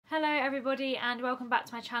everybody and welcome back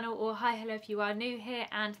to my channel, or hi, hello if you are new here,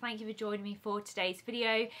 and thank you for joining me for today's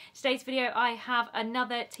video. Today's video I have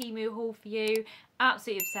another Temu haul for you.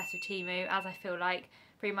 Absolutely obsessed with Temu, as I feel like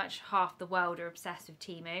pretty much half the world are obsessed with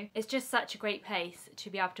Temu. It's just such a great place to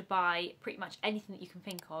be able to buy pretty much anything that you can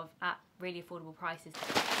think of at really affordable prices.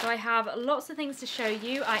 So I have lots of things to show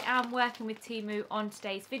you. I am working with Temu on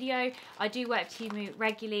today's video. I do work with Temu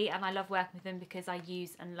regularly and I love working with them because I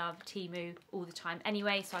use and love Temu all the time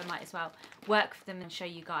anyway, so I might as well work for them and show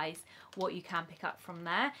you guys what you can pick up from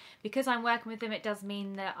there. Because I'm working with them, it does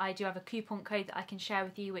mean that I do have a coupon code that I can share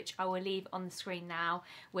with you, which I will leave on the screen now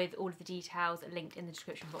with all of the details linked in the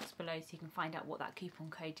description box below, so you can find out what that coupon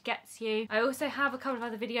code gets you. I also have a couple of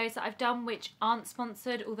other videos that I've done which aren't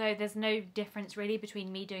sponsored, although there's no difference really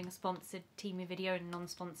between me doing a sponsored Temu video and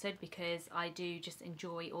non-sponsored, because I do just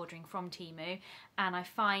enjoy ordering from Temu, and I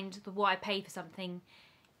find that what I pay for something,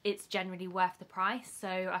 it's generally worth the price, so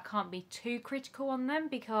I can't be too critical on them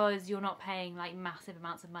because you're not paying like massive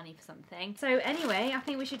amounts of money for something. So anyway, I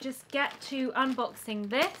think we should just get to unboxing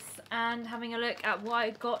this and having a look at what I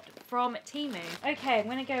got from Temu. Okay, I'm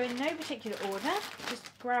going to go in no particular order, just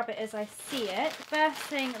grab it as I see it. The first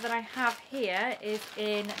thing that I have here is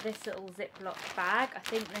in this little Ziploc bag. I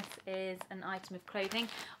think this is an item of clothing.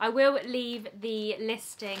 I will leave the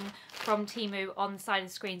listing from Temu on the side of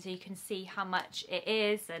the screen so you can see how much it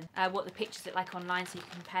is and what the pictures look like online, so you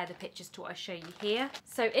can compare the pictures to what I show you here.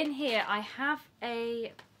 So in here I have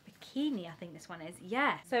a bikini, I think this one is,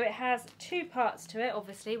 yeah. So it has two parts to it,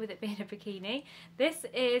 obviously, with it being a bikini. This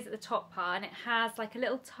is the top part and it has like a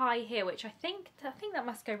little tie here, which I think that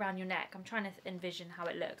must go around your neck. I'm trying to envision how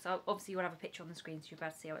it looks. Obviously you'll have a picture on the screen so you'll be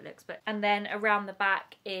able to see how it looks, and then around the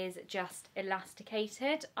back is just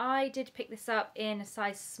elasticated. I did pick this up in a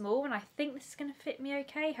size small and I think this is going to fit me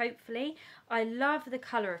okay, hopefully. I love the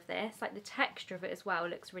colour of this, like the texture of it as well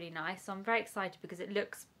looks really nice, so I'm very excited because it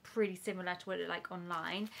looks pretty similar to what it looked like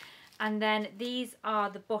online. And then these are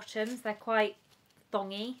the bottoms. They're quite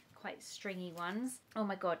thongy, quite stringy ones. Oh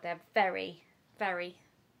my god, they're very, very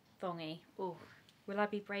thongy. Oh, will I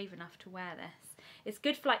be brave enough to wear this? It's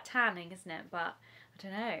good for like tanning, isn't it? But I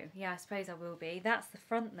don't know. Yeah, I suppose I will be. That's the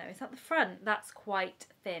front though. Is that the front? That's quite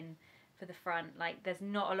thin for the front. Like, there's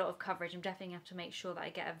not a lot of coverage. I'm definitely going to have to make sure that I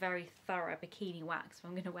get a very thorough bikini wax if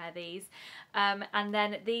I'm going to wear these. And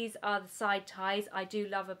then these are the side ties. I do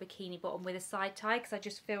love a bikini bottom with a side tie because I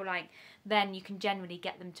just feel like then you can generally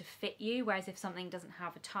get them to fit you, whereas if something doesn't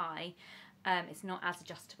have a tie, it's not as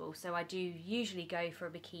adjustable. So I do usually go for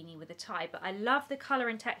a bikini with a tie, but I love the colour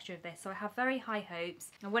and texture of this, so I have very high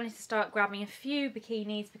hopes. I wanted to start grabbing a few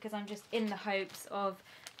bikinis because I'm just in the hopes of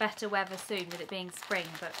better weather soon, with it being spring,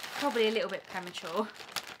 but probably a little bit premature.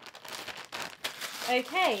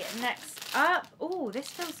 Okay, next up, oh, this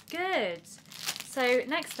feels good. So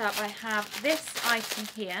next up I have this item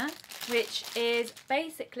here, which is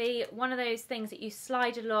basically one of those things that you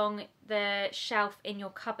slide along the shelf in your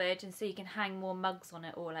cupboard, and so you can hang more mugs on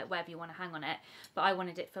it, or like whatever you want to hang on it. But I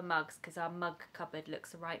wanted it for mugs because our mug cupboard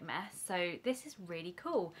looks a right mess. So this is really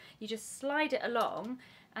cool. You just slide it along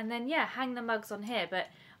and then, yeah, hang the mugs on here. But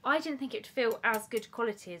I didn't think it would feel as good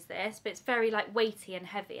quality as this, but it's very like weighty and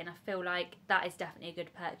heavy, and I feel like that is definitely a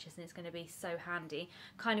good purchase and it's going to be so handy.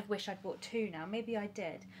 Kind of wish I'd bought two now. Maybe I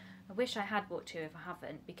did. I wish I had bought two if I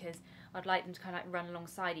haven't, because I'd like them to kind of like run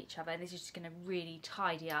alongside each other, and this is just going to really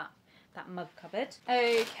tidy up that mug cupboard.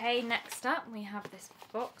 Okay, next up we have this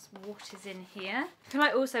box. What is in here? I feel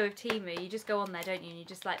like also with Temu, you just go on there, don't you, and you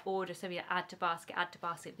just like order something, add to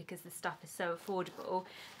basket, because the stuff is so affordable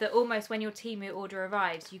that almost when your Temu order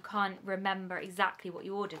arrives you can't remember exactly what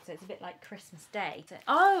you ordered, so it's a bit like Christmas Day. So,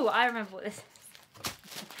 oh, I remember what this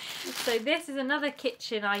is. So this is another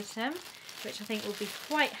kitchen item, which I think will be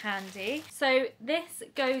quite handy. So this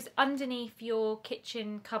goes underneath your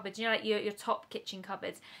kitchen cupboards, you know, like your top kitchen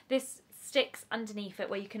cupboards. This sticks underneath it,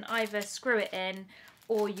 where you can either screw it in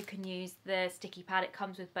or you can use the sticky pad. It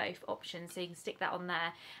comes with both options, so you can stick that on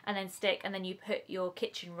there and then you put your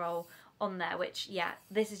kitchen roll on there, which, yeah,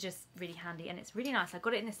 this is just really handy and it's really nice. I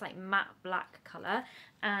got it in this like matte black colour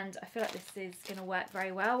and I feel like this is going to work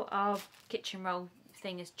very well. Our kitchen roll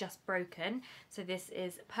thing is just broken, so this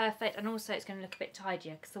is perfect, and also it's going to look a bit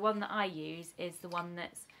tidier because the one that I use is the one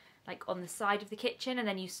that's like on the side of the kitchen and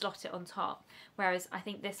then you slot it on top, whereas I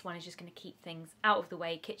think this one is just going to keep things out of the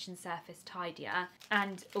way, kitchen surface tidier,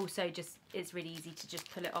 and also just it's really easy to just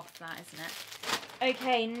pull it off that, isn't it?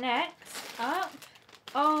 Okay, next up,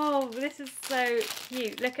 oh, this is so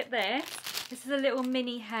cute. Look at this. This is a little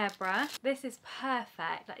mini hairbrush. This is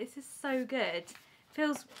perfect. Like, this is so good.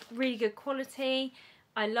 Feels really good quality.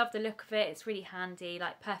 I love the look of it. It's really handy,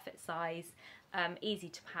 like perfect size. easy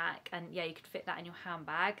to pack, and yeah, you could fit that in your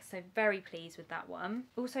handbag, so very pleased with that one.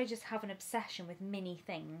 Also just have an obsession with mini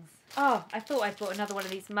things. Oh, I thought I'd bought another one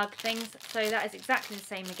of these mug things, so that is exactly the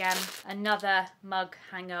same again. Another mug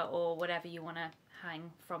hanger or whatever you want to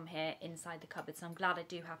hang from here inside the cupboard, so I'm glad I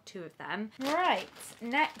do have 2 of them. Right,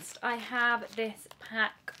 next I have this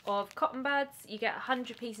pack of cotton buds. You get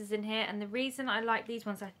 100 pieces in here, and the reason I like these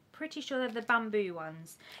ones, I'm pretty sure they're the bamboo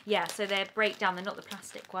ones. Yeah, so they're breakdown, they're not the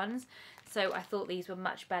plastic ones. So I thought these were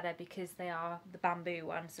much better because they are the bamboo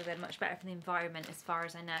ones, so they're much better for the environment as far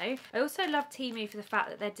as I know. I also love Temu for the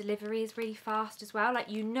fact that their delivery is really fast as well. Like,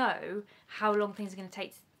 you know how long things are going to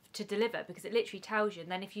take to deliver because it literally tells you,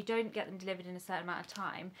 and then if you don't get them delivered in a certain amount of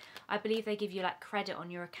time, I believe they give you like credit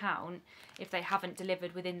on your account if they haven't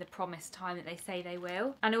delivered within the promised time that they say they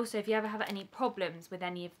will. And also if you ever have any problems with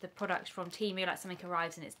any of the products from Temu, like something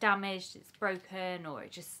arrives and it's damaged, it's broken, or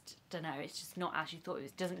it just, don't know, it's just not as you thought it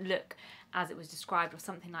was, doesn't look as it was described or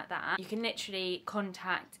something like that, you can literally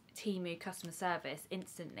contact Temu customer service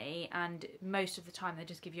instantly, and most of the time they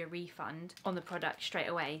just give you a refund on the product straight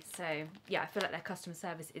away. So yeah, I feel like their customer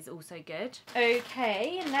service is also good.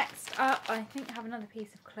 Okay, next up I think I have another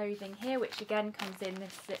piece of clothing here, which again comes in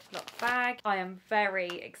this Ziploc bag. I am very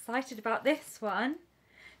excited about this one.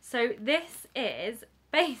 So this is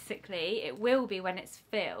basically, it will be when it's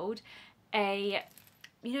filled, a,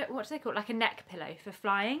 you know, what do they call it? Like a neck pillow for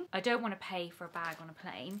flying. I don't want to pay for a bag on a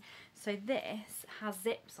plane. So this has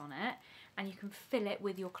zips on it and you can fill it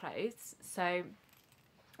with your clothes. So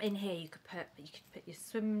in here you could put your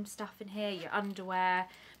swim stuff in here, your underwear,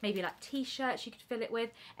 maybe like t-shirts you could fill it with,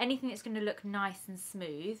 anything that's going to look nice and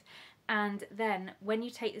smooth. And then when you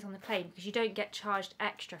take this on the plane, because you don't get charged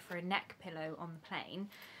extra for a neck pillow on the plane,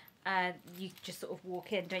 you just sort of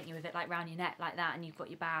walk in, don't you, with it like round your neck like that, and you've got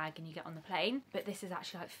your bag and you get on the plane. But this is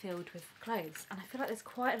actually like filled with clothes, and I feel like there's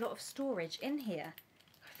quite a lot of storage in here.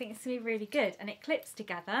 I think it's gonna be really good, and it clips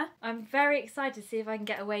together. I'm very excited to see if I can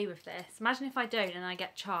get away with this. Imagine if I don't and I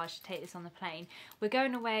get charged to take this on the plane. We're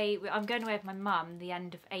going away, I'm going away with my mum the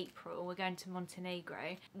end of April. We're going to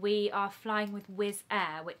Montenegro. We are flying with Wizz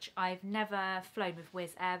Air, which I've never flown with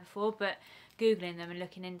Wizz Air before, but Googling them and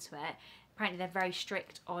looking into it, apparently they're very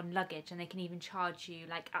strict on luggage, and they can even charge you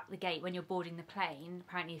like at the gate when you're boarding the plane.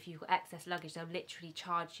 Apparently if you've got excess luggage, they'll literally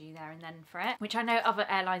charge you there and then for it, which I know other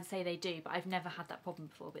airlines say they do, but I've never had that problem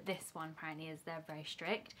before. But this one apparently is, they're very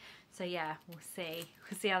strict. So yeah, we'll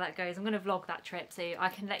see how that goes. I'm going to vlog that trip so I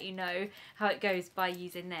can let you know how it goes by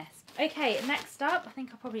using this. Okay, next up, I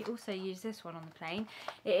think I'll probably also use this one on the plane.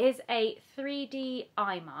 It is a 3D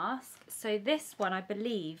eye mask. So this one, I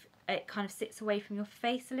believe, it kind of sits away from your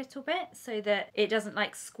face a little bit so that it doesn't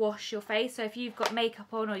like squash your face. So if you've got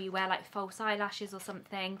makeup on or you wear like false eyelashes or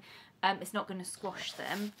something, it's not going to squash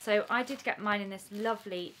them. So I did get mine in this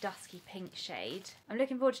lovely dusky pink shade. I'm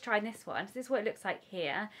looking forward to trying this one. So this is what it looks like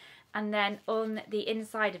here. And then on the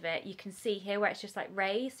inside of it, you can see here where it's just like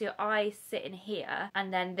raised. So your eyes sit in here,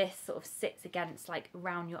 and then this sort of sits against like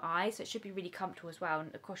around your eyes. So it should be really comfortable as well.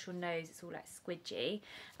 And across your nose, it's all like squidgy.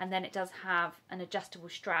 And then it does have an adjustable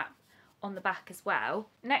strap on the back as well.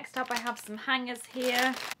 Next up I have some hangers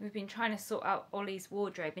here. We've been trying to sort out Ollie's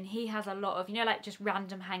wardrobe, and he has a lot of, you know, like just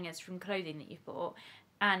random hangers from clothing that you've bought,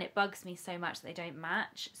 and it bugs me so much that they don't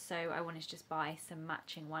match, so I wanted to just buy some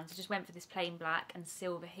matching ones. I just went for this plain black and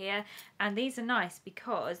silver here, and these are nice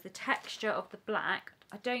because the texture of the black,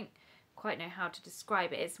 I don't quite know how to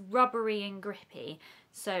describe it, it's rubbery and grippy.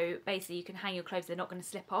 So basically you can hang your clothes, they're not going to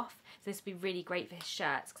slip off. So this would be really great for his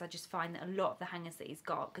shirts, because I just find that a lot of the hangers that he's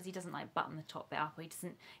got, because he doesn't like button the top bit up, or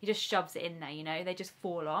he just shoves it in there, you know, they just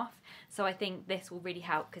fall off. So I think this will really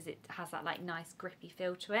help because it has that like nice grippy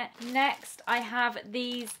feel to it. Next I have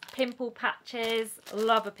these pimple patches.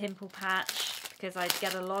 Love a pimple patch because I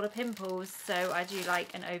get a lot of pimples, so I do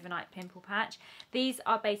like an overnight pimple patch. These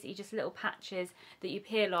are basically just little patches that you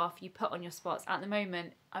peel off, you put on your spots. At the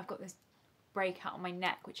moment I've got this breakout on my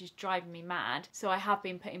neck which is driving me mad, so I have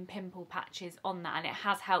been putting pimple patches on that, and it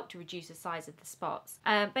has helped to reduce the size of the spots.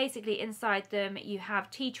 Basically inside them you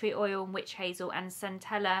have tea tree oil and witch hazel and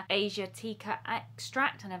centella asiatica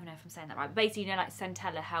extract. I never know if I'm saying that right, but basically, you know, like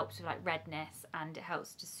centella helps with like redness and it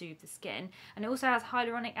helps to soothe the skin, and it also has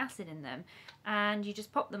hyaluronic acid in them. And you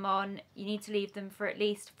just pop them on. You need to leave them for at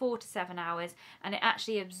least 4 to 7 hours, and it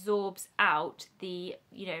actually absorbs out the,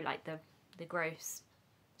 you know, like the gross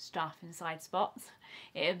stuff inside spots.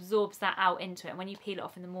 It absorbs that out into it, and when you peel it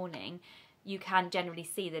off in the morning you can generally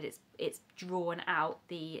see that it's drawn out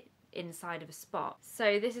the inside of a spot.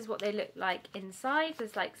 So this is what they look like inside.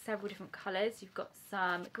 There's like several different colours. You've got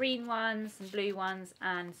some green ones, some blue ones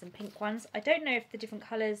and some pink ones. I don't know if the different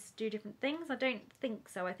colours do different things. I don't think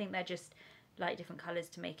so. I think they're just like different colours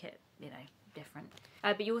to make it, you know, different.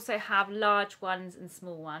 But you also have large ones and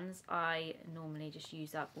small ones. I normally just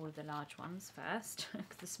use up all of the large ones first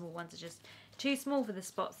because the small ones are just too small for the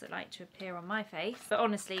spots that like to appear on my face. But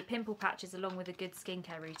honestly, pimple patches along with a good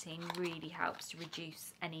skincare routine really helps to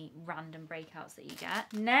reduce any random breakouts that you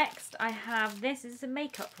get. Next, I have this. This is a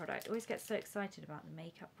makeup product. I always get so excited about the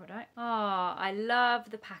makeup product. Oh, I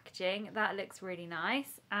love the packaging. That looks really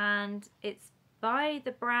nice. And it's by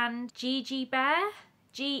the brand Gege Bear.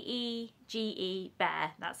 Gege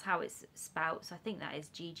Bear, that's how it's spelt, so I think that is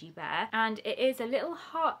Gege Bear. And it is a little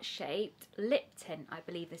heart-shaped lip tint, I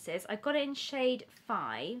believe this is. I got it in shade 5.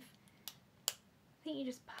 I think you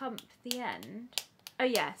just pump the end. Oh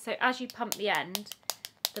yeah, so as you pump the end,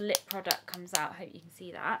 the lip product comes out. I hope you can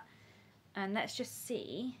see that. And let's just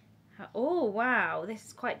see how, oh wow, this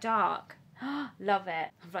is quite dark. Love it.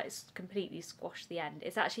 I've like completely squashed the end.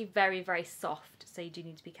 It's actually very, very soft, so you do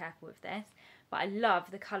need to be careful with this. But I love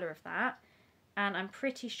the colour of that, and I'm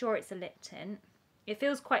pretty sure it's a lip tint. It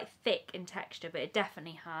feels quite thick in texture, but it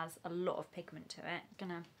definitely has a lot of pigment to it. I'm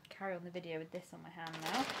gonna carry on the video with this on my hand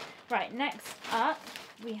now. Right, next up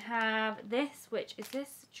we have this, which is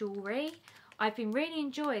this jewellery. I've been really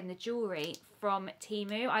enjoying the jewellery from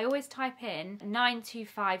Temu. I always type in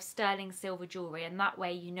 925 sterling silver jewellery, and that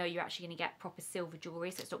way you know you're actually going to get proper silver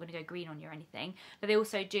jewellery, so it's not going to go green on you or anything. But they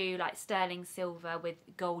also do like sterling silver with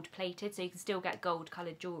gold plated, so you can still get gold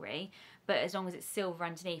coloured jewellery, but as long as it's silver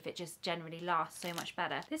underneath, it just generally lasts so much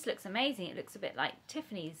better. This looks amazing. It looks a bit like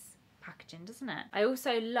Tiffany's packaging, doesn't it? I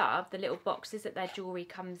also love the little boxes that their jewellery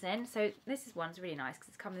comes in. So this is one's really nice because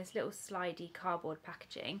it's come in this little slidey cardboard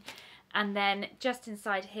packaging. And then just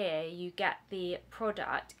inside here you get the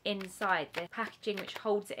product inside the packaging which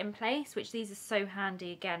holds it in place, which these are so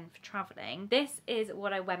handy again for travelling. This is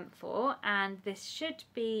what I went for, and this should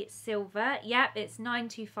be silver. Yep, it's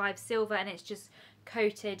 925 silver, and it's just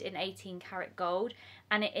coated in 18 karat gold,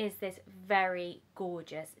 and it is this very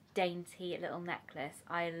gorgeous dainty little necklace.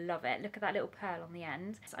 I love it. Look at that little pearl on the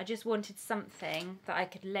end. So I just wanted something that I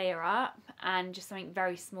could layer up, and just something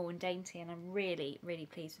very small and dainty, and I'm really, really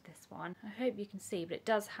pleased with this one. I hope you can see, but it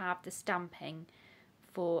does have the stamping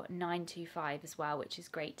for 925 as well, which is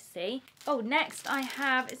great to see. Oh, next I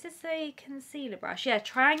have, is this a concealer brush? Yeah,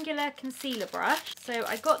 triangular concealer brush. So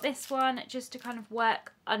I got this one just to kind of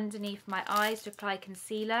work underneath my eyes to apply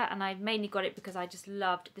concealer, and I mainly got it because I just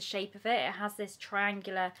loved the shape of it. It has this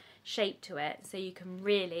triangular shape to it, so you can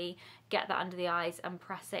really get that under the eyes and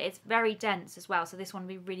press it. It's very dense as well, so this one would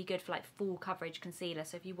be really good for like full coverage concealer.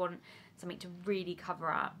 So if you want something to really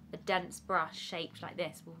cover up, a dense brush shaped like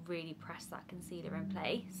this will really press that concealer in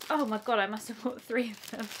place. Oh my god, I must have bought 3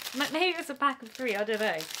 of them. Maybe it's a pack of 3, I don't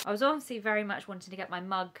know. I was obviously very much wanting to get my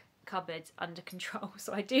mug cupboard under control,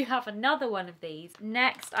 so I do have another one of these.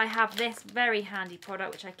 Next I have this very handy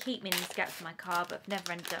product which I keep meaning to get for my car, but I've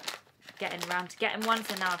never ended up getting around to getting one,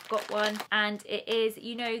 so now I've got one. And it is,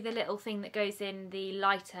 you know, the little thing that goes in the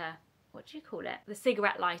lighter, what do you call it, the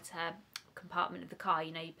cigarette lighter compartment of the car,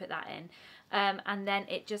 you know, you put that in, and then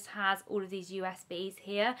it just has all of these USBs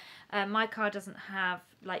here. My car doesn't have,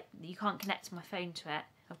 like, you can't connect my phone to it.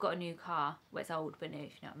 I've got a new car, well, it's old but new,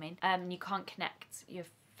 if you know what I mean. You can't connect your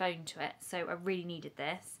phone to it, so I really needed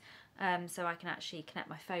this. So I can actually connect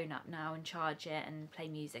my phone up now and charge it and play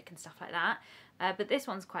music and stuff like that. But this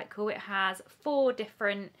one's quite cool. It has 4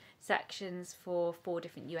 different sections for 4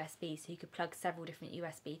 different USBs, so you could plug several different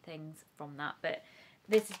USB things from that. But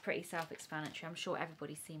this is pretty self-explanatory. I'm sure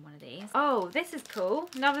everybody's seen one of these. Oh, this is cool.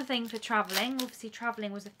 Another thing for travelling. Obviously,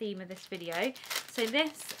 travelling was the theme of this video. So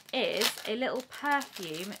this is a little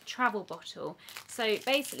perfume travel bottle. So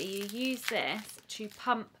basically, you use this to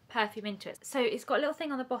pump perfume into it. So it's got a little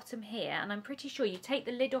thing on the bottom here, and I'm pretty sure you take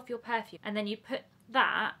the lid off your perfume and then you put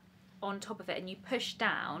that on top of it and you push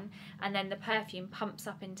down, and then the perfume pumps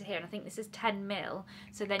up into here, and I think this is 10 ml,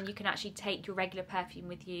 so then you can actually take your regular perfume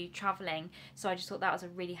with you travelling. So I just thought that was a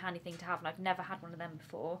really handy thing to have, and I've never had one of them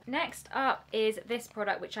before. Next up is this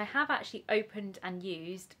product, which I have actually opened and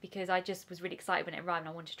used because I just was really excited when it arrived and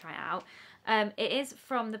I wanted to try it out. It is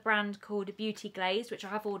from the brand called Beauty Glazed, which I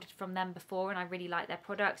have ordered from them before, and I really like their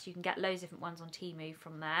products. You can get loads of different ones on Temu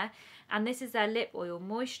from there. And this is their lip oil,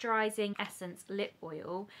 moisturising essence lip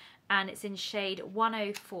oil, and it's in shade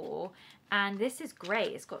 104. And this is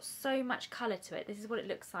great. It's got so much colour to it. This is what it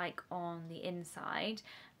looks like on the inside,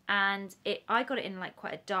 and I got it in like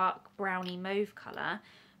quite a dark browny mauve colour,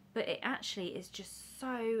 but it actually is just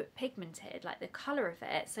so pigmented, like the colour of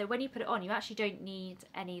it. So when you put it on, you actually don't need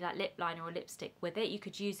any like lip liner or lipstick with it. You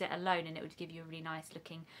could use it alone and it would give you a really nice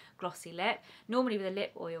looking glossy lip. Normally with a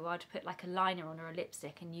lip oil, I'd put like a liner on or a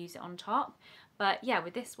lipstick and use it on top. But yeah,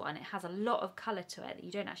 with this one, it has a lot of colour to it that you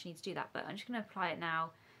don't actually need to do that. But I'm just going to apply it now.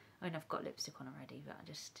 I mean, I've got lipstick on already, but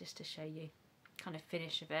just to show you kind of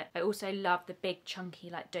finish of it. I also love the big chunky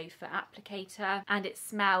like doe foot applicator, and it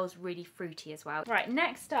smells really fruity as well. Right,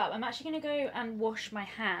 next up, I'm actually going to go and wash my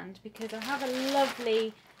hand because I have a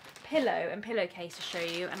lovely pillow and pillowcase to show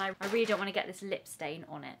you, and I really don't want to get this lip stain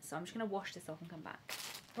on it, so I'm just going to wash this off and come back.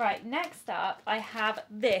 Right, next up I have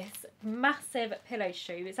this massive pillow to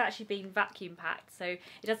show you. It's actually been vacuum packed, so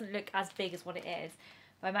it doesn't look as big as what it is.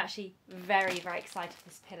 I'm actually very, very excited for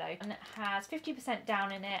this pillow. And it has 50%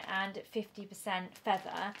 down in it and 50%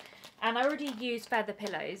 feather. And I already used feather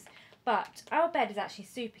pillows, but our bed is actually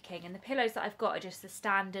super king, and the pillows that I've got are just the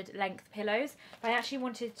standard length pillows. But I actually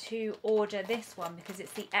wanted to order this one because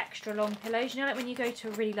it's the extra long pillows. You know, like when you go to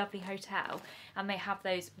a really lovely hotel and they have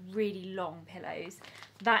those really long pillows?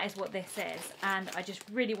 That is what this is, and I just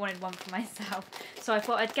really wanted one for myself. So I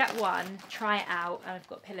thought I'd get one, try it out, and I've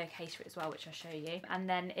got a pillowcase for it as well, which I'll show you. And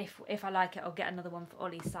then if I like it, I'll get another one for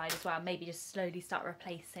Ollie's side as well. Maybe just slowly start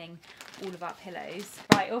replacing all of our pillows.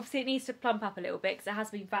 Right, obviously it needs to plump up a little bit because it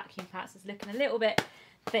has been vacuum packed, so it's looking a little bit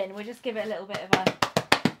thin. We'll just give it a little bit of a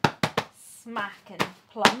smack and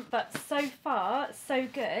plump, but so far so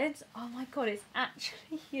good. Oh my god, it's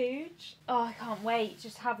actually huge. Oh, I can't wait to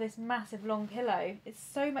just have this massive long pillow. It's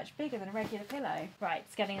so much bigger than a regular pillow. Right,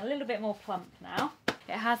 it's getting a little bit more plump now.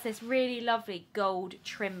 It has this really lovely gold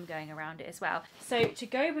trim going around it as well. So to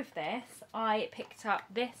go with this, I picked up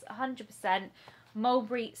this 100%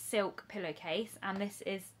 mulberry silk pillowcase, and this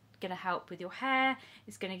is going to help with your hair.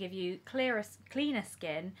 It's going to give you cleaner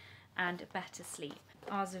skin and better sleep.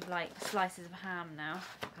 Ours with like slices of ham now.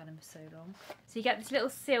 I've had them so long. So you get this little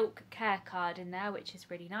silk care card in there, which is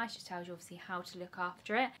really nice. Just tells you obviously how to look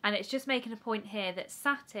after it. And it's just making a point here that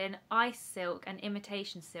satin, ice silk and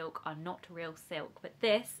imitation silk are not real silk. But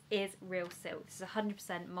this is real silk. This is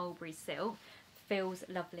 100% mulberry silk. Feels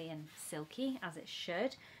lovely and silky, as it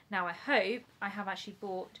should. Now I hope I have actually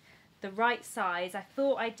bought the right size. I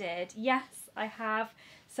thought I did. Yes, I have.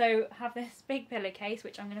 So I have this big pillowcase,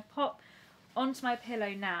 which I'm going to pop onto my pillow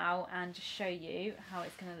now and just show you how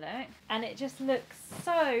it's going to look. And it just looks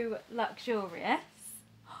so luxurious.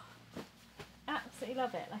 Absolutely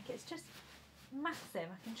love it. Like, it's just massive.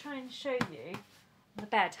 I can try and show you the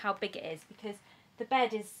bed how big it is, because the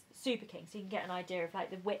bed is super king, so you can get an idea of like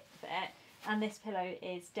the width of it. And this pillow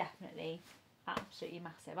is definitely absolutely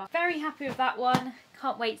massive. I'm very happy with that one.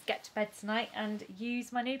 Can't wait to get to bed tonight and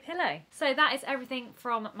use my new pillow. So that is everything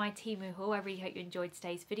from my Temu haul. I really hope you enjoyed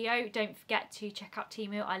today's video. Don't forget to check out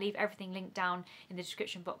Temu. I'll leave everything linked down in the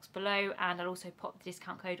description box below, and I'll also pop the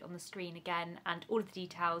discount code on the screen again, and all of the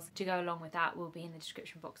details to go along with that will be in the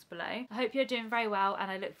description box below. I hope you're doing very well, and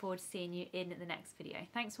I look forward to seeing you in the next video.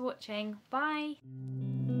 Thanks for watching. Bye!